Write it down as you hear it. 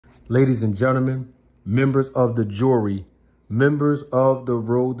Ladies and gentlemen, members of the jury, members of the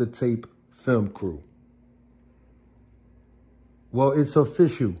Roll the Tape film crew. Well, it's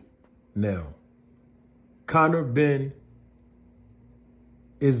official now. Conor Benn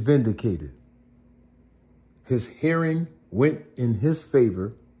is vindicated. His hearing went in his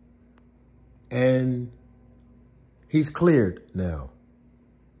favor and he's cleared now.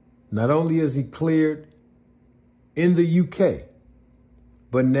 Not only is he cleared in the UK,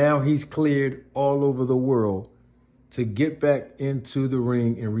 but now he's cleared all over the world to get back into the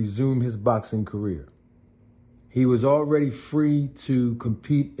ring and resume his boxing career. He was already free to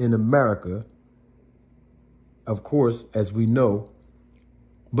compete in America, of course, as we know,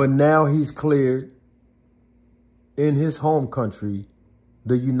 but now he's cleared in his home country,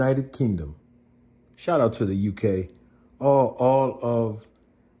 the United Kingdom. Shout out to the UK, all of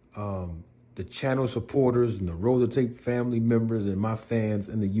the channel supporters and the Roll the Tape family members and my fans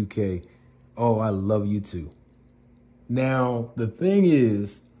in the UK. Oh, I love you too. Now, the thing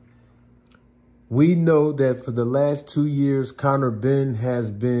is, we know that for the last 2 years, Conor Benn has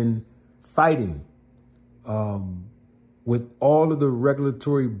been fighting with all of the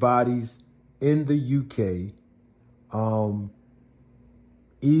regulatory bodies in the UK,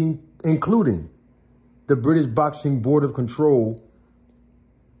 including the British Boxing Board of Control.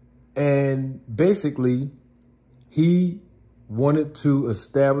 And basically, he wanted to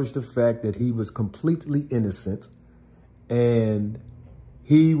establish the fact that he was completely innocent and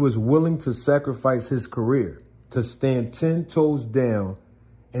he was willing to sacrifice his career to stand 10 toes down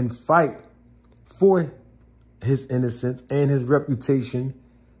and fight for his innocence and his reputation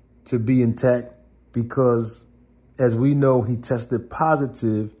to be intact because, as we know, he tested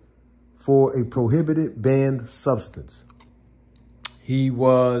positive for a prohibited banned substance. He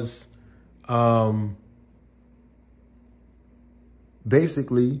was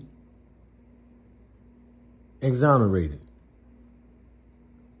basically exonerated.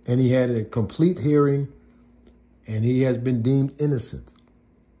 And he had a complete hearing and he has been deemed innocent.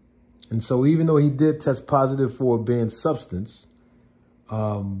 And so even though he did test positive for a banned substance,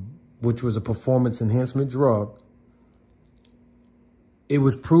 which was a performance enhancement drug, it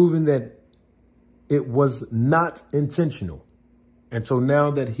was proven that it was not intentional. And so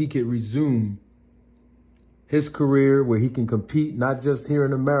now that he could resume his career where he can compete, not just here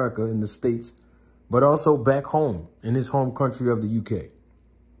in America, in the States, but also back home in his home country of the UK.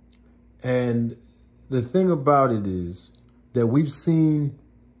 And the thing about it is that we've seen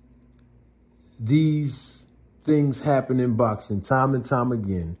these things happen in boxing time and time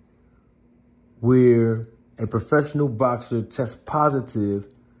again, where a professional boxer tests positive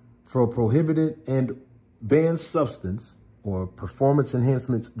for a prohibited and banned substance or performance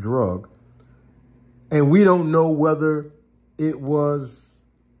enhancement drug, and we don't know whether it was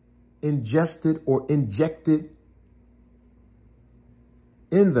ingested or injected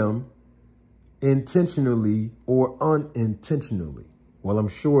in them intentionally or unintentionally. Well, I'm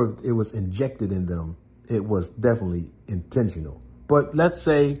sure if it was injected in them, it was definitely intentional. But let's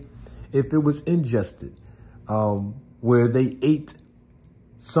say if it was ingested, where they ate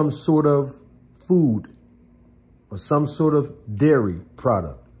some sort of food or some sort of dairy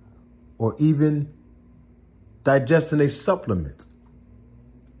product, or even digesting a supplement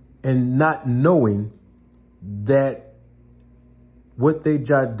and not knowing that what they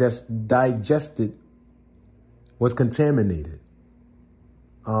digested was contaminated.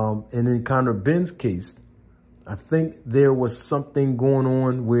 And in Conor Benn's case, I think there was something going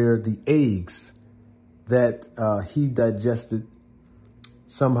on where the eggs that he digested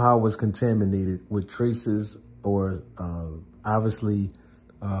somehow was contaminated with traces or obviously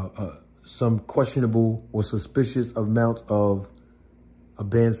some questionable or suspicious amount of a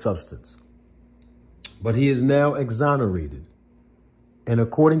banned substance. But he is now exonerated. And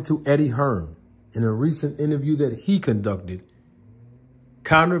according to Eddie Hearn, in a recent interview that he conducted,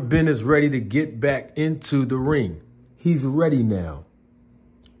 Conor Benn is ready to get back into the ring. He's ready now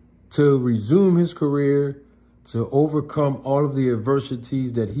to resume his career, to overcome all of the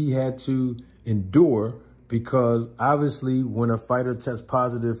adversities that he had to endure, because obviously when a fighter tests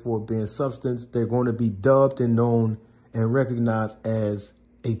positive for a banned substance, they're going to be dubbed and known and recognized as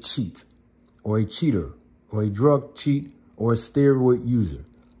a cheat or a cheater or a drug cheat or a steroid user.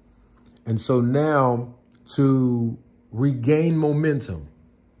 And so now, to regain momentum,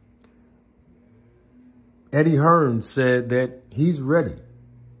 Eddie Hearn said that he's ready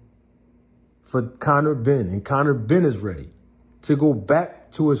for Conor Benn, and Conor Benn is ready to go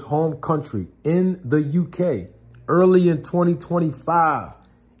back to his home country in the UK early in 2025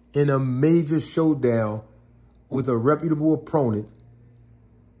 in a major showdown with a reputable opponent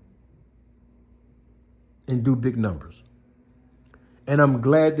and do big numbers. And I'm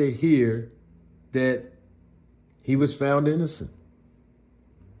glad to hear that he was found innocent.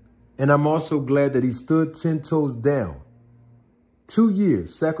 And I'm also glad that he stood 10 toes down. 2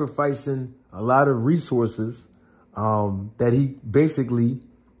 years sacrificing a lot of resources that he basically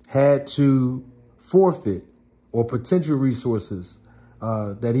had to forfeit, or potential resources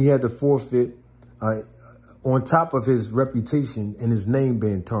that he had to forfeit on top of his reputation and his name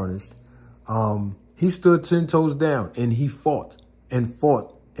being tarnished. He stood 10 toes down, and he fought and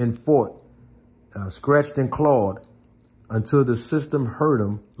fought and fought, scratched and clawed until the system heard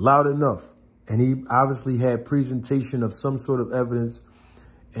him loud enough. And he obviously had presentation of some sort of evidence,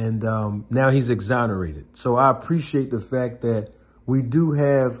 and now he's exonerated. So I appreciate the fact that we do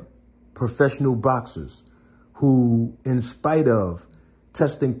have professional boxers who, in spite of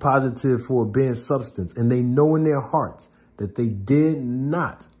testing positive for a banned substance, and they know in their hearts that they did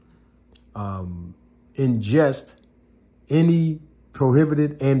not ingest any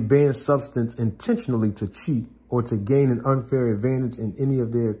prohibited and banned substance intentionally to cheat or to gain an unfair advantage in any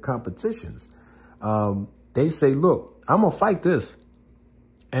of their competitions. They say, look, I'm going to fight this.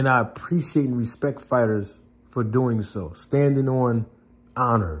 And I appreciate and respect fighters for doing so, standing on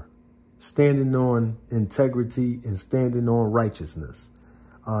honor, standing on integrity, and standing on righteousness,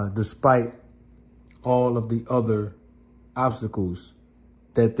 despite all of the other obstacles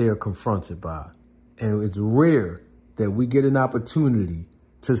that they're confronted by. And it's rare that we get an opportunity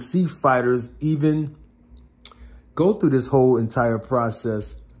to see fighters even go through this whole entire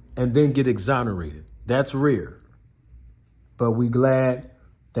process and then get exonerated. That's rare. But we're glad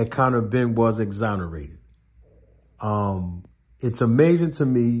that Conor Benn was exonerated. It's amazing to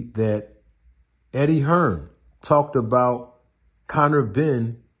me that Eddie Hearn talked about Conor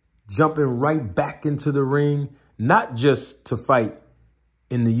Benn jumping right back into the ring, not just to fight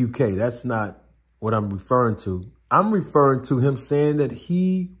in the UK. That's not what I'm referring to. I'm referring to him saying that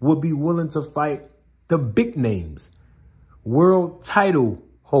he would be willing to fight the big names, world title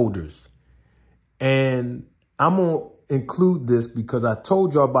holders. And I'm going to include this because I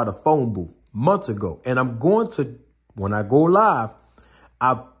told y'all about a phone booth months ago. And I'm going to, when I go live,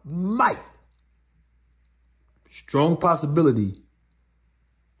 I might, strong possibility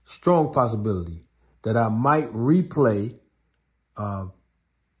that I might replay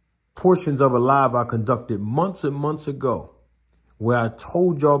portions of a live I conducted months and months ago, where I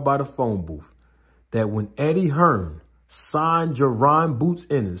told y'all about a phone booth that when Eddie Hearn signed Jaron Boots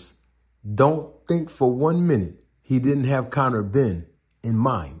Ennis, don't think for 1 minute he didn't have Conor Benn in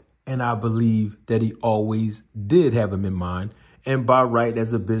mind. And I believe that he always did have him in mind. And by right,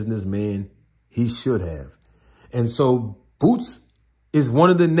 as a businessman, he should have. And so Boots is one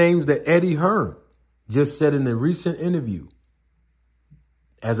of the names that Eddie Hearn just said in a recent interview.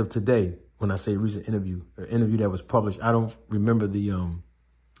 As of today, when I say recent interview, or interview that was published, I don't remember the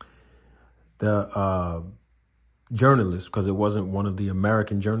journalist, because it wasn't one of the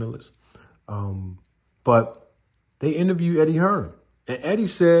American journalists. But they interviewed Eddie Hearn. And Eddie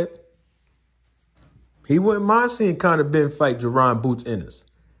said he wouldn't mind seeing Conor Benn fight Jaron Boots Ennis.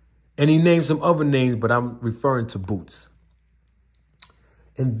 And he named some other names, but I'm referring to Boots.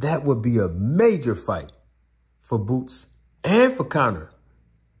 And that would be a major fight for Boots and for Conor.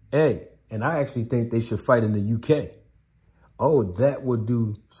 Hey, and I actually think they should fight in the UK. Oh, that would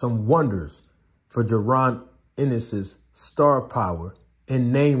do some wonders for Jaron Ennis's star power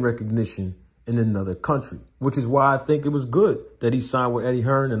and name recognition in another country, which is why I think it was good that he signed with Eddie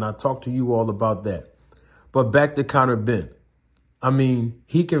Hearn, and I talked to you all about that. But back to Conor Benn. I mean,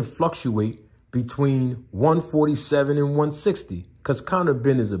 he can fluctuate between 147 and 160 because Conor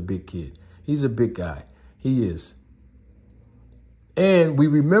Benn is a big kid. He's a big guy. He is. And we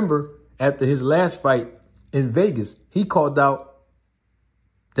remember after his last fight in Vegas, he called out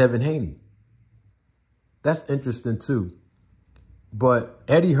Devin Haney. That's interesting too. But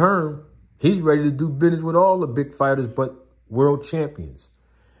Eddie Hearn, he's ready to do business with all the big fighters but world champions.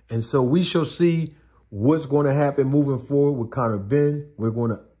 And so we shall see what's going to happen moving forward with Conor Benn. We're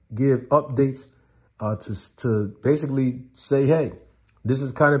going to give updates to basically say, hey, this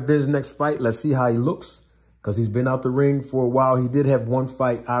is Conor Benn's next fight. Let's see how he looks. Because he's been out the ring for a while. He did have one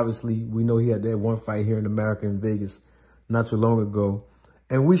fight. Obviously, we know he had that one fight here in America in Vegas not too long ago.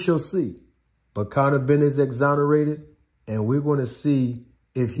 And we shall see. But Conor Benn is exonerated. And we're going to see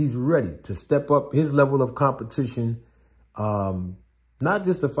if he's ready to step up his level of competition. Not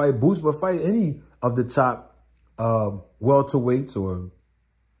just to fight Boots, but fight any of the top welterweights or,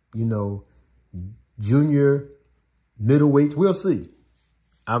 you know, junior middleweights. We'll see.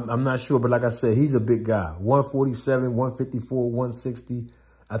 I'm not sure, but like I said, he's a big guy. 147, 154, 160.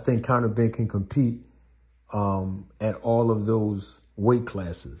 I think Conor Benn can compete at all of those weight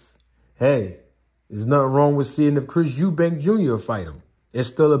classes. Hey, there's nothing wrong with seeing if Chris Eubank Jr. fight him. It's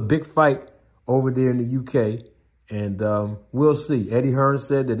still a big fight over there in the UK. And we'll see. Eddie Hearn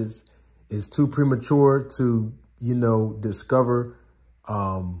said that it's too premature to, discover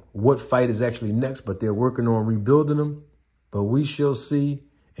what fight is actually next, but they're working on rebuilding them. But we shall see.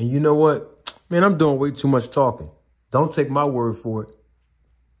 And you know what? Man, I'm doing way too much talking. Don't take my word for it.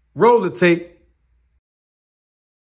 Roll the tape.